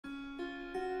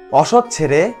অসৎ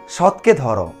ছেড়ে সৎকে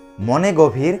ধরো, মনে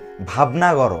গভীর ভাবনা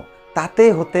গড়ো, তাতে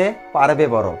হতে পারবে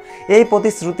বড়। এই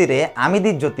প্রতিশ্রুতিরে আমি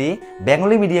দীপজ্যোতি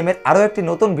বেঙ্গলি মিডিয়ামের আরও একটি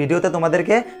নতুন ভিডিওতে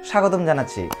তোমাদেরকে স্বাগতম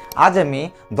জানাচ্ছি। আজ আমি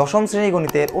দশম শ্রেণী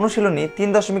গণিতের অনুশীলনী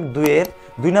 3.2-এর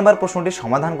 2 নম্বর প্রশ্নটির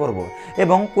সমাধান করব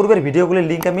এবং পূর্বের ভিডিওগুলির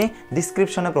লিঙ্ক আমি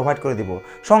ডিসক্রিপশনে প্রোভাইড করে দিব।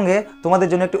 সঙ্গে তোমাদের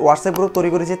জন্য একটি হোয়াটসঅ্যাপ গ্রুপ তৈরি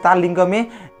করেছি, তার লিঙ্ক আমি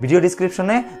ভিডিও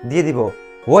ডিসক্রিপশনে দিয়ে দিব।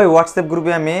 ওই হোয়াটসঅ্যাপ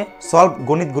গ্রুপে আমি সলভ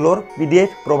গণিতগুলোর পিডিএফ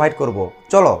প্রোভাইড করব।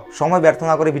 চলো সময় ব্যর্থ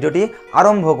না করে ভিডিওটি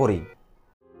আরম্ভ করি।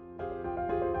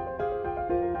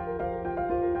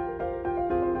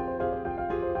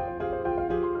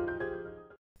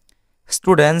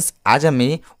 স্টুডেন্টস, আজ আমি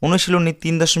অনুশীলনী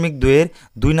 3.2-এর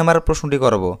 2 নম্বর প্রশ্নটি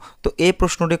করব। তো এই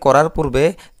প্রশ্নটি করার পূর্বে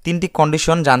 3টি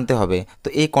কন্ডিশন জানতে হবে। তো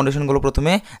এই কন্ডিশনগুলো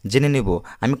প্রথমে জেনে নিব।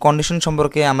 আমি কন্ডিশন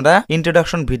সম্পর্কে আমরা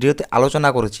ইন্ট্রোডাকশন ভিডিওতে আলোচনা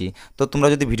করেছি। তো তোমরা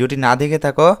যদি ভিডিওটি না দেখে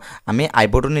থাকো, আমি আই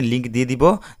বাটনে লিঙ্ক দিয়ে দিব,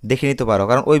 দেখে নিতে পারো।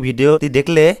 কারণ ওই ভিডিওটি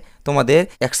দেখলে তোমাদের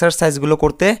এক্সারসাইজগুলো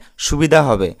করতে সুবিধা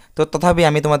হবে। তো তথাপি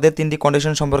আমি তোমাদের 3টি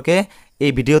কন্ডিশন সম্পর্কে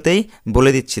এই ভিডিওতেই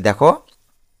বলে দিচ্ছি। দেখো,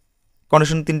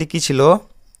 কন্ডিশন 3টি কী ছিল?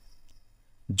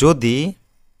 যদি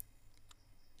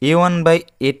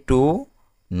a1/a2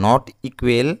 নট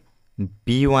ইকুয়াল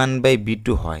b1/b2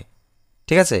 হয়,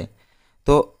 ঠিক আছে?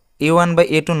 তো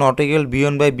a1/a2 নট ইকুয়াল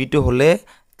b1/b2 হলে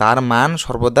তার মান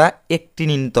সর্বদা একটি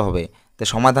নিয়ে নিতে হবে। তো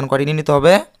সমাধান কয়টি নিয়ে নিতে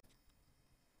হবে?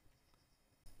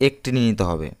 একটি নিয়ে নিতে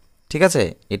হবে, ঠিক আছে?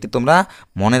 এটি তোমরা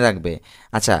মনে রাখবে।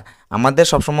 আচ্ছা, আমাদের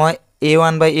সবসময়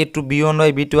a1/a2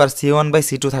 b1/b2 আর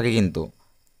c1/c2 থাকে কিন্তু,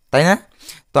 তাই না?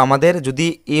 তো আমাদের যদি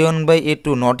a1/a2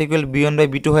 নট ইকুয়াল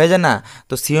b1/b2 হয়ে যায় না,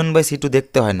 তো c1/c2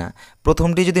 দেখতে হয় না।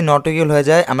 প্রথমটি যদি নট ইকুয়াল হয়ে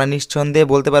যায়, আমরা নিঃসন্দেহে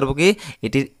বলতে পারবো কি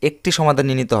এটির একটি সমাধান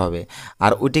নিয়ে নিতে হবে।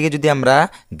 আর ওইটিকে যদি আমরা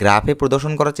গ্রাফে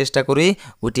প্রদর্শন করার চেষ্টা করি,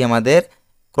 ওইটি আমাদের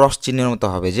ক্রস চিহ্নের মতো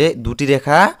হবে, যে দুটি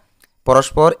রেখা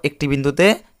পরস্পর একটি বিন্দুতে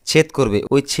ছেদ করবে।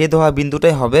 ওই ছেদ হওয়া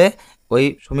বিন্দুটাই হবে ওই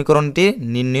সমীকরণটির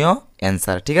নির্ণয়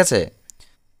অ্যান্সার, ঠিক আছে?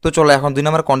 তো চলো এখন 2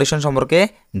 নম্বর কন্ডিশন সম্পর্কে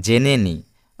জেনে নিই।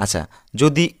 আচ্ছা,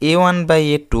 যদি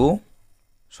a1/a2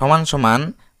 সমান সমান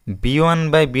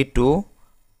b1/b2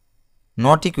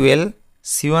 নট ইকুয়াল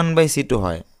c1/c2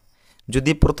 হয়,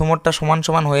 যদি প্রথমটা সমান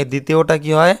সমান হয়ে দ্বিতীয়টা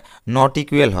কি হয়? নট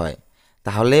ইকুয়াল হয়,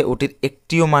 তাহলে ওটির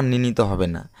একটিও মান নিয়ে নিতে হবে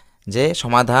না, যে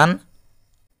সমাধান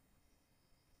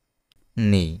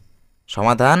নেই,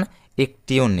 সমাধান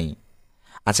একটিও নেই।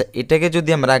 আচ্ছা, এটাকে যদি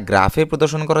আমরা গ্রাফে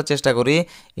প্রদর্শন করার চেষ্টা করি,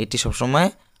 এটি সবসময়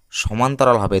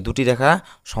সমান্তরাল হবে, দুটি রেখা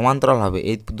সমান্তরাল হবে।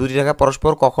 এই দুটি রেখা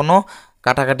পরস্পর কখনো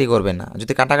কাটাকাটি করবে না।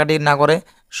 যদি কাটাকাটি না করে,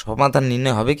 সমাধান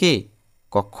নির্ণয় হবে কি?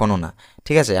 কখনো না,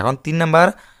 ঠিক আছে? এখন 3 নম্বর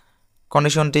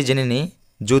কন্ডিশনটি জেনে নিই।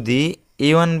 যদি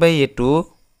a1/a2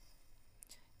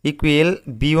 equal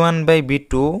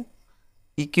b1/b2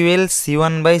 equal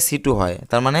c1/c2 হয়,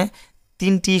 তার মানে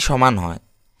তিনটি সমান হয়,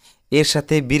 এর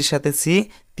সাথে বির সাথে সি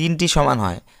তিনটি সমান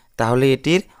হয়, তাহলে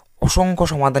এটির অসংখ্য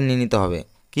সমাধান নিয়ে নিতে হবে।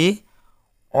 কি?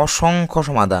 অসংখ্য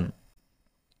সমাধান,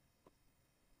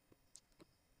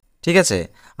 ঠিক আছে?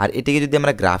 আর এটিকে যদি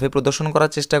আমরা গ্রাফে প্রদর্শন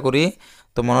করার চেষ্টা করি,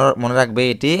 তো মনে রাখবে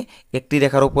এটি একটি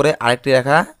রেখার উপরে আরেকটি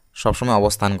রেখা সবসময়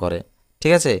অবস্থান করে,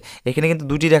 ঠিক আছে? এখানে কিন্তু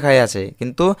দুটি রেখাই আছে,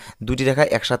 কিন্তু দুটি রেখা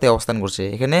একসাথে অবস্থান করছে।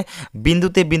 এখানে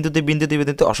বিন্দুতে বিন্দুতে বিন্দুতে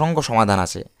বিন্দুতে অসংখ্য সমাধান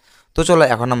আছে। তো চলো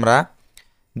এখন আমরা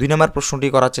 2 নম্বর প্রশ্নটি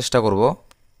করার চেষ্টা করব।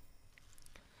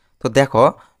 তো দেখো,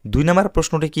 2 নম্বর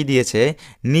প্রশ্নটি কি দিয়েছে?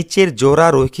 নিচের জোড়া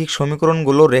রৈখিক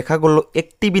সমীকরণগুলো রেখাগুলো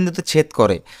একটি বিন্দুতে ছেদ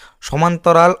করে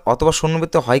সমান্তরাল অথবা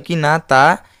শূন্যবৃত্ত হয় কি না তা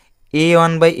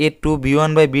a1/a2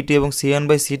 b1/b2 এবং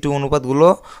c1/c2 অনুপাতগুলো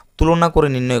তুলনা করে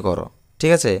নির্ণয় করো,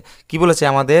 ঠিক আছে? কি বলেছে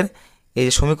আমাদের? এই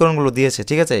যে সমীকরণগুলো দিয়েছে,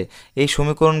 ঠিক আছে? এই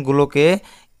সমীকরণগুলোকে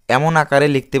এমন আকারে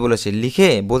লিখতে বলেছে, লিখে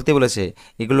বলতে বলেছে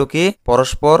এগুলোকে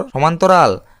পরস্পর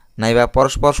সমান্তরাল, নাইবা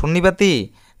পরস্পর সন্নিপাতী,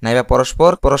 নাইবা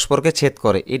পরস্পরকে ছেদ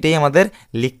করে, এটাই আমাদের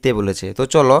লিখতে বলেছে। তো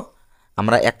চলো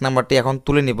আমরা 1 নাম্বারটি এখন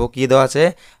তুলে নিব। কি দেওয়া আছে?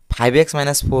 5x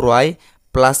 - 4y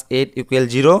 + 8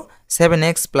 = 0,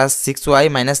 7x + 6y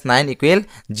 - 9 =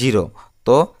 0।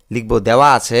 তো লিখব, দেওয়া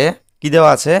আছে, কি দেওয়া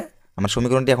আছে? আমরা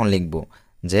সমীকরণটি এখন লিখব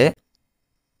যে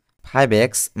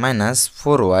 5x -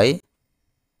 4y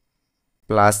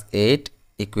 + 8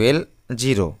 =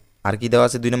 0। আর কি দেওয়া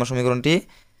আছে 2 নম্বর সমীকরণটি?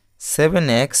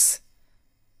 7x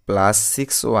 +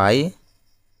 6y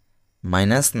 -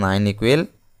 9 =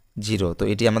 0। তো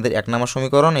এটি আমাদের 1 নম্বর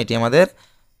সমীকরণ, এটি আমাদের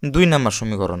 2 নম্বর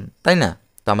সমীকরণ, তাই না?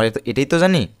 তো আমরা এটাই তো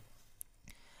জানি।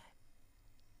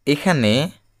 এখানে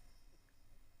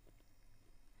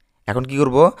এখন কি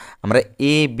করব? আমরা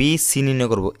a b c নির্ণয়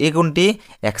করব। এ কোনটি?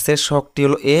 x এর সহগটি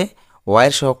হলো a, y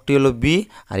এর সহগটি হলো b,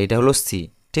 আর এটা হলো c,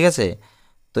 ঠিক আছে?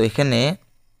 তো এখানে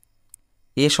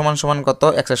a সমান সমান কত?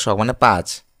 x এর সহগ মানে 5,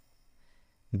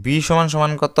 b সমান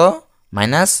সমান কত?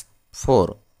 -4,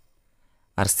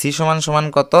 আর সি সমান সমান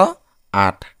কত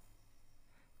 8,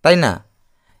 তাই না?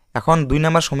 এখন 2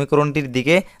 নম্বর সমীকরণটির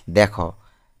দিকে দেখো,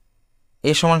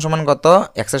 এ সমান সমান কত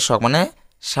এক্সের শক মানে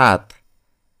 7,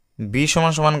 বি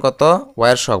সমান সমান কত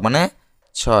ওয়াইয়ের শক মানে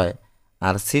 6,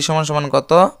 আর সি সমান সমান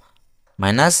কত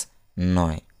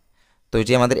 -9। তো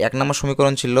এটি আমাদের 1 নম্বর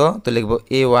সমীকরণ ছিল। তো লিখব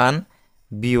a1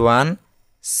 b1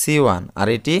 c1, আর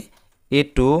এটি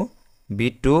a2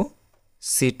 b2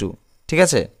 c2। ঠিক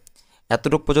আছে,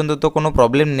 এতটুকু পর্যন্ত তো কোনো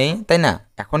প্রবলেম নেই, তাই না?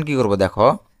 এখন কি করব দেখো,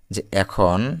 যে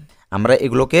এখন আমরা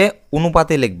এগুলোকে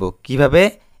অনুপাতে লিখব। কিভাবে?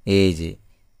 এই যে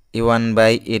a1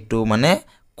 বাই a2 মানে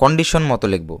কন্ডিশন মতো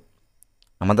লিখব।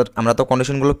 আমরা তো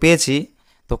কন্ডিশনগুলো পেয়েছি,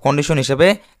 তো কন্ডিশন হিসেবে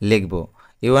লিখব।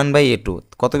 a1 বাই a2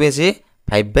 কত পেয়েছি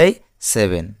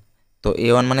 5/7। তো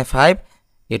a1 মানে 5,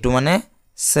 a2 মানে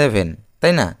 7,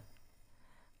 তাই না?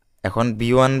 এখন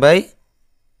b1 বাই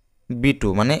b2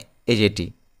 মানে এই যে এটি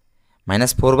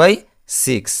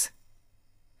 -4/6,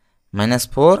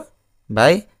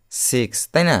 -4/6,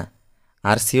 তাই না?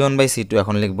 আর c1 বাই c2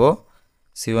 এখন লিখব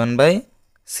c1 বাই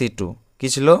c2 কী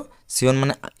ছিল? c1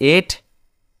 মানে 8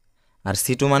 আর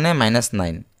c2 মানে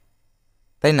 -9,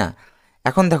 তাই না?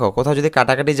 এখন দেখো কোথাও যদি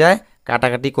কাটাকাটি যায়,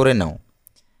 কাটাকাটি করে নাও।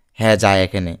 হ্যাঁ যায়,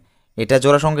 এখানে এটা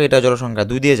জোড়া সংখ্যা, এটা জোড়া সংখ্যা,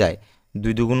 2 দিয়ে যায়,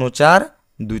 2 2 গুণ 4,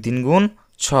 2 3 গুণ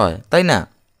 6, তাই না?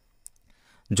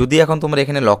 যদি এখন তোমরা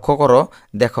এখানে লক্ষ্য করো,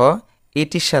 দেখো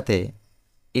এটির সাথে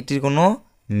এটির কোনো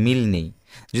মিল নেই।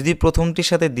 যদি প্রথমটির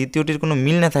সাথে দ্বিতীয়টির কোনো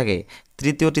মিল না থাকে,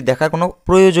 তৃতীয়টি দেখার কোনো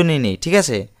প্রয়োজনই নেই। ঠিক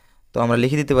আছে, তো আমরা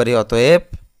লিখে দিতে পারি অতএব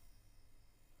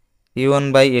a1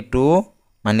 বাই a2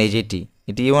 মানে এই যেটি,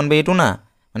 এটি a1 বাই a2 না,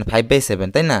 মানে 5/7,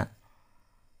 তাই না?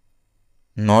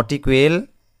 Not equal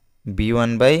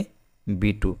b1 by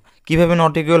b2। কীভাবে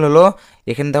নট ইকুয়াল হলো?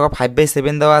 এখানে দেখো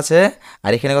 5/7 দেওয়া আছে,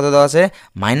 আর এখানে কত দেওয়া আছে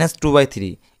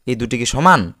 -2/3। এই দুটি কি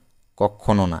সমান?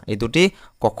 কখনো না, এই দুটি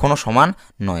কখনো সমান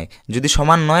নয়। যদি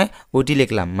সমান নয় ওইটি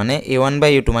লিখলাম, মানে a1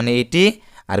 বাই a2 মানে এটি,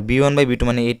 আর b1 বাই b2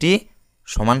 মানে এটি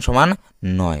সমান সমান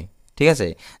নয়। ঠিক আছে,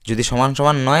 যদি সমান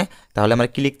সমান নয় তাহলে আমরা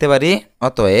কি লিখতে পারি?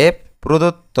 অতএব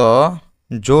প্রদত্ত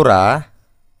জোড়া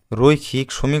রৈখিক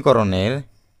সমীকরণের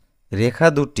রেখা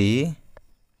দুটি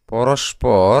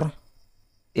পরস্পর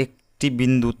একটি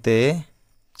বিন্দুতে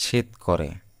ছেদ করে।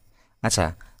 আচ্ছা,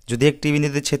 যদি একটি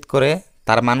বিন্দুতে ছেদ করে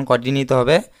তার মান কয়টি নিতে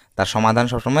হবে? তার সমাধান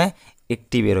সবসময়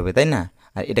একটি বের হবে, তাই না?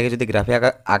 আর এটাকে যদি গ্রাফে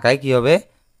আঁকায় কী হবে?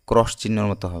 ক্রস চিহ্নের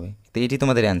মতো হবে। তো এটি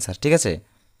তোমাদের অ্যান্সার। ঠিক আছে,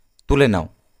 তুলে নাও।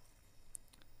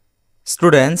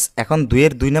 স্টুডেন্টস, এখন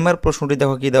 2-এর 2 নম্বর প্রশ্নটি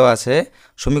দেখো কী দেওয়া আছে।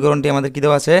 সমীকরণটি আমাদের কী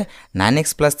দেওয়া আছে? 9x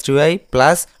 + 3y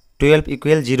 + 12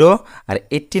 = 0, আর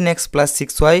 18x +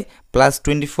 6y +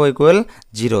 24 =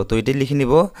 0। তো এটি লিখে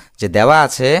নিব যে দেওয়া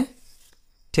আছে,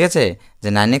 ঠিক আছে, যে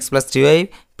 9x + 3y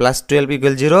 + 12 =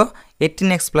 0,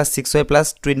 18x + 6y +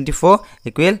 24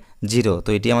 = 0। তো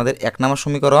এটি আমাদের 1 নম্বর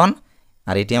সমীকরণ,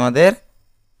 আর এটি আমাদের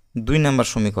 2 নম্বর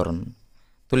সমীকরণ।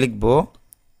 তো লিখব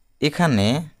এখানে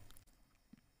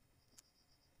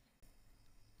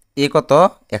এ কত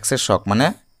এক্সের শক মানে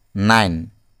 9,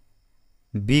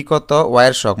 বি কত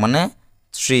ওয়াইয়ের শক মানে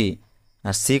 3,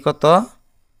 আর সি কত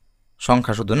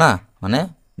সংখ্যা শুধু না মানে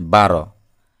 12।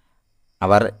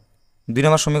 আবার 2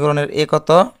 নম্বর সমীকরণের এ কত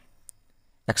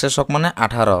এক্সের শক মানে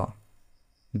 18,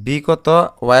 বি কত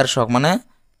ওয়াইয়ের শক মানে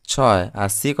 6, আর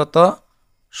সি কত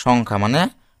সংখ্যা মানে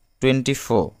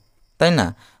 24, তাই না?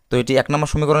 তো এটি 1 নম্বর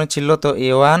সমীকরণে ছিল। তো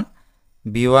a1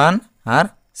 b1 আর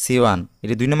c1।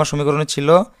 এটি 2 নম্বর সমীকরণে ছিল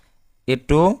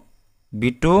a2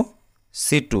 b2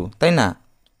 c2, তাই না?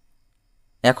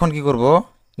 এখন কি করব?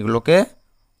 এগুলোকে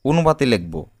অনুপাতে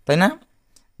লিখব, তাই না?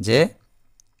 যে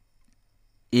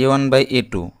a1 বাই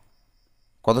a2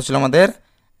 কত ছিল আমাদের?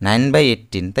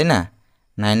 9/18, তাই না?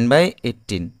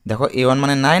 9/18। দেখো a1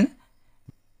 মানে 9,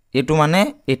 a2 মানে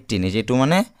 18, এই যে a2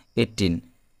 মানে 18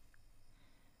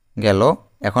 গেল।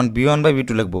 এখন b1 বাই b2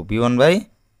 লিখব, b1 বাই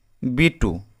b2।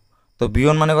 তো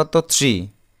b1 মানে কত? 3,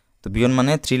 তো b1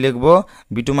 মানে 3 লিখব,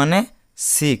 b2 মানে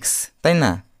 6, তাই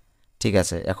না? ঠিক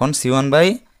আছে, এখন c1 বাই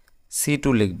c2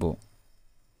 লিখব।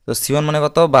 তো c1 মানে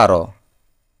কত? 12,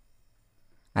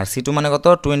 আর c2 মানে কত?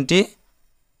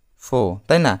 24,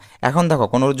 তাই না? এখন দেখো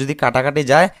কোনো যদি কাটাকাটি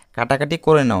যায়, কাটাকাটি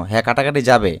করে নাও। হ্যাঁ কাটাকাটি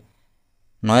যাবে,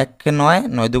 9 একে 9,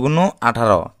 9 দুগুণ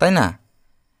 18, তাই না?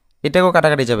 এটাকেও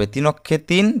কাটাকাটি যাবে, 3 অক্ষে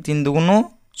 3, 3 দুগুণ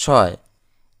 6,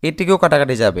 এটিকেও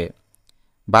কাটাকাটি যাবে,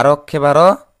 12 অক্ষে 12,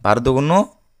 12 দুগুণ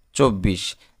 24।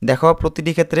 দেখো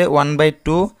প্রতিটি ক্ষেত্রে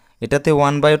 1/2, এটাতে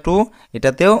 1/2,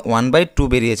 এটাতেও 1/2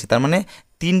 বেরিয়েছে, তার মানে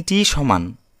 3টি সমান।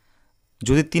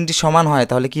 যদি 3টি সমান হয়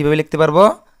তাহলে কীভাবে লিখতে পারবো?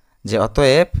 যে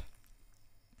অতএব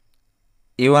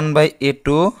a1 বাই a2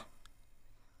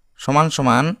 সমান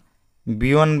সমান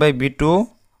b1 বাই b2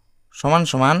 সমান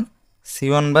সমান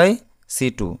c1 বাই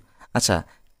c2। আচ্ছা,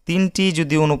 তিনটি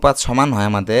যদি অনুপাত সমান হয়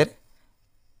আমাদের,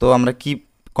 তো আমরা কি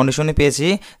কন্ডিশনে পেয়েছি,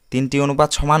 তিনটি অনুপাত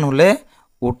সমান হলে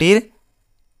ওটির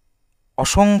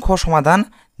অসংখ্য সমাধান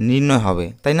নির্ণয় হবে,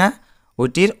 তাই না?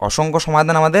 ওইটির অসংখ্য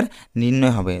সমাধান আমাদের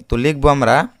নির্ণয় হবে। তো লিখব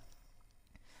আমরা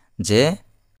যে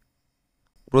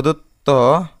প্রদত্ত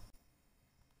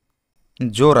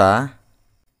জোড়া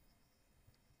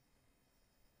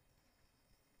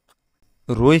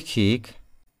রৈখিক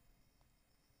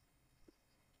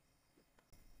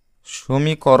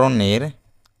সমীকরণের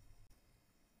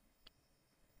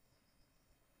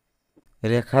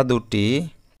রেখা দুটি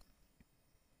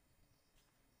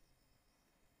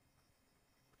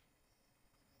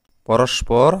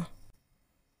পরস্পর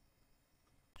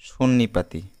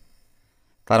সন্নিপাতী।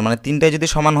 তার মানে তিনটাই যদি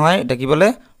সমান হয় এটা কি বলে,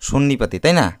 সন্নিপাতী,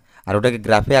 তাই না? আর ওটাকে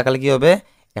গ্রাফে আঁকালে কি হবে,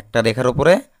 একটা রেখার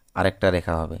উপরে আরেকটা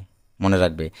রেখা হবে। মনে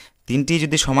রাখবে, তিনটি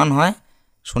যদি সমান হয়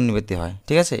সন্নিপাতী হয়।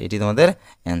 ঠিক আছে, এটি তোমাদের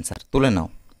অ্যান্সার। তুলে নাও।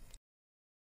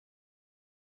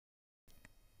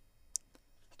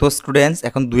 তো স্টুডেন্টস,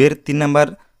 এখন 2-এর 3 নাম্বার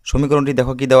সমীকরণটি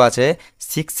দেখো কি দেওয়া আছে,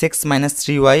 6x -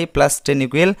 3y + 10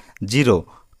 = 0,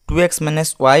 2x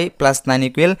 - y + 9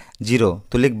 = 0।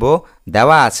 তো লিখব,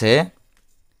 দেওয়া আছে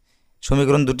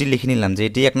সমীকরণ দুটি লিখে নিলাম, যে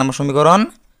এটি 1 নম্বর সমীকরণ,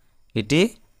 এটি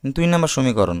 2 নম্বর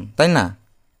সমীকরণ, তাই না?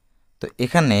 তো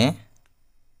এখানে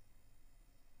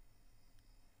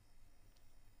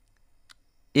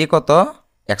এ কত,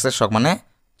 x এর শক মানে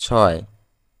 6,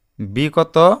 বি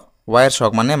কত, y এর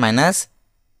শক মানে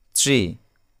 -3,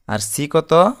 আর সি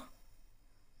কত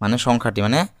মানে সংখ্যাটি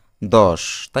মানে 10,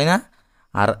 তাই না?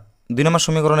 আর 2 নম্বর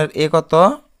সমীকরণের এ কত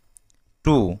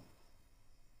 2,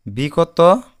 বি কত,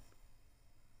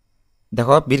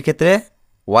 দেখো বির ক্ষেত্রে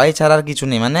y ছাড়া আর কিছু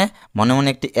নেই, মানে মনে মনে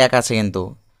একটি 1 আছে কিন্তু,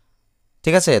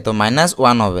 ঠিক আছে? তো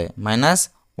 -1 হবে,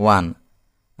 -1,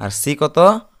 আর সি কত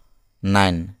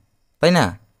 9, তাই না?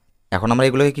 এখন আমরা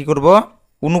এগুলোকে কি করব,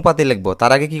 অনুপাতে লিখব।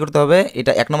 তার আগে কি করতে হবে,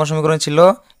 এটা 1 নম্বর সমীকরণ ছিল,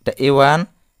 এটা a1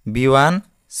 b1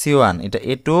 c1, এটা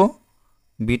a2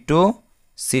 b2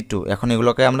 c2। এখন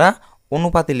এগুলোকে আমরা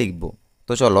অনুপাতে লিখব।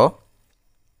 তো চলো,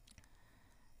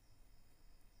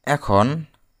 এখন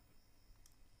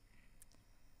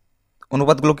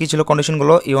অনুপাতগুলো কি ছিল,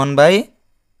 কন্ডিশনগুলো,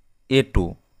 a1/a2,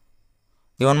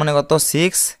 a1 মানে কত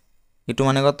 6, a2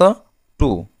 মানে কত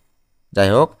 2, যাই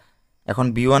হোক। এখন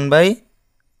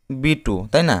b1/b2,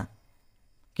 তাই না?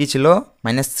 কি ছিল,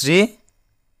 -3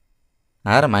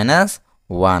 আর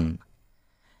 -1,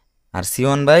 আর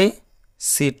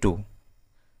c1/c2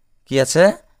 কি আছে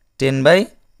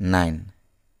 10/9,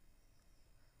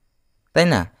 তাই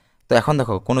না? তো এখন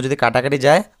দেখো, কোনো যদি কাটাকাটি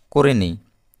যায় করে নিই।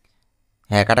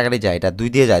 হ্যাঁ, কাটাকাটি যায়, এটা 2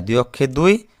 দিয়ে যায়, 2 অক্ষে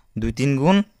 2, 2 3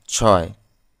 গুণ 6,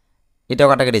 এটাও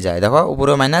কাটাকাটি যায়, দেখো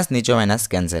উপরেও মাইনাস নিচেও মাইনাস,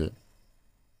 ক্যান্সেল।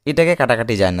 এটাকে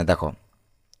কাটাকাটি যায় না, দেখো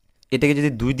এটাকে যদি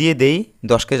 2 দিয়ে দেই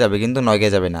 10কে যাবে, কিন্তু 9কে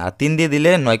যাবে না, আর 3 দিয়ে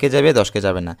দিলে 9কে যাবে, 10কে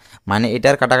যাবে না, মানে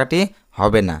এটার কাটাকাটি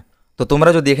হবে না। তো তোমরা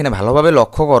যদি এখানে ভালোভাবে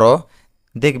লক্ষ্য করো,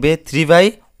 দেখবে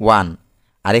 3/1,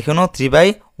 আর এখানেও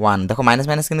 3/1, দেখো মাইনাস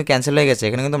মাইনাস কিন্তু ক্যান্সেল হয়ে গেছে,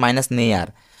 এখানে কিন্তু মাইনাস নেই আর।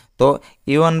 তো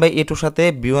a1/a2 সাথে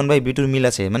b1/b2 মিল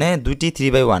আছে, মানে দুইটি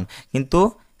 3/1, কিন্তু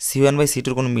c1/c2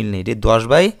 কোনো মিল নেই, এটি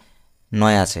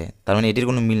 10/9 আছে, তার মানে এটির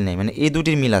কোনো মিল নেই, মানে এই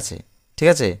দুটির মিল আছে। ঠিক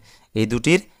আছে, এই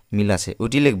দুটির মিল আছে,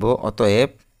 ওইটি লিখবো। অতএব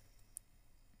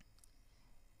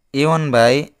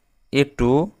a1/a2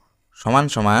 সমান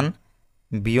সমান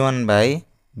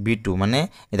b1/b2, মানে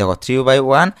এই দেখো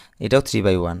 3/1, এটাও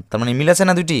 3/1, তার মানে মিল আছে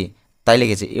না দুটি, তাই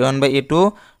লিখেছি a1/a2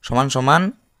 সমান সমান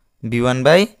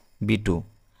b1/b2।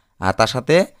 আর তার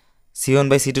সাথে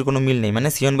c1/c2 কোনো মিল নেই, মানে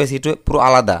c1/c2 পুরো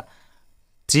আলাদা,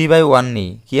 3/1 নেই,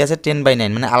 কি আছে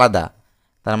 10/9, মানে আলাদা,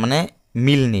 তার মানে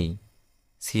মিল নেই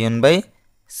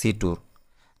c1/c2।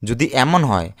 যদি এমন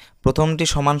হয় প্রথমটি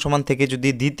সমান সমান থেকে যদি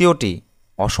দ্বিতীয়টি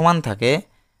অসমান থাকে,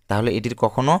 তাহলে এটির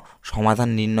কখনো সমাধান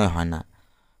নির্ণয় হয় না।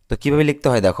 তো কিভাবে লিখতে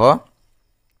হয় দেখো,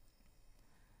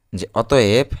 যে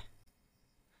অতএব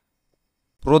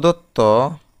প্রদত্ত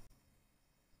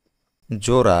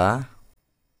জোড়া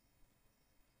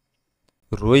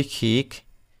রৈখিক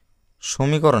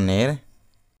সমীকরণের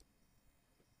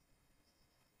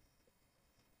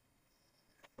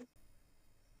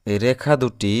রেখা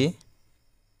দুটি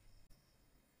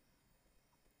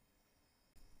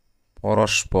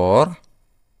পরস্পর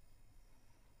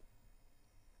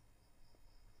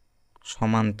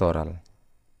সমান্তরাল।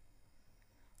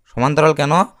 সমান্তরাল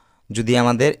কেন, যদি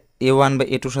আমাদের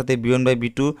a1/a2 সাথে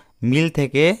b1/b2 মিল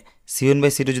থেকে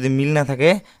c1/c2 যদি মিল না থাকে,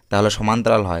 তাহলে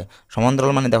সমান্তরাল হয়।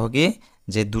 সমান্তরাল মানে দেখো কি,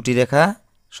 যে দুটি রেখা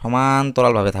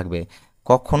সমান্তরালভাবে থাকবে,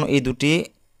 কখনো এই দুটি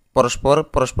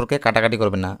পরস্পরকে কাটাকাটি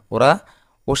করবে না, ওরা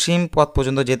অসীম পথ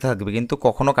পর্যন্ত যেতে থাকবে, কিন্তু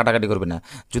কখনো কাটাকাটি করবে না।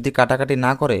 যদি কাটাকাটি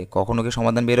না করে কখনো কি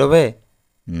সমাধান বেরোবে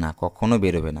না, কখনো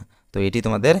বেরোবে না। তো এটি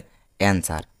তোমাদের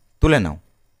অ্যান্সার। তুলে নাও।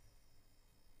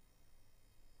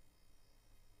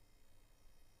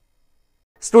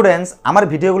 স্টুডেন্টস, আমার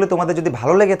ভিডিওগুলো তোমাদের যদি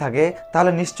ভালো লেগে থাকে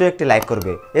তাহলে নিশ্চয়ই একটি লাইক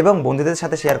করবে এবং বন্ধুদের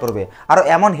সাথে শেয়ার করবে। আর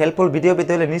এমন হেল্পফুল ভিডিও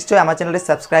পেতে হলে নিশ্চয়ই আমার চ্যানেলটি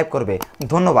সাবস্ক্রাইব করবে।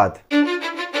 ধন্যবাদ।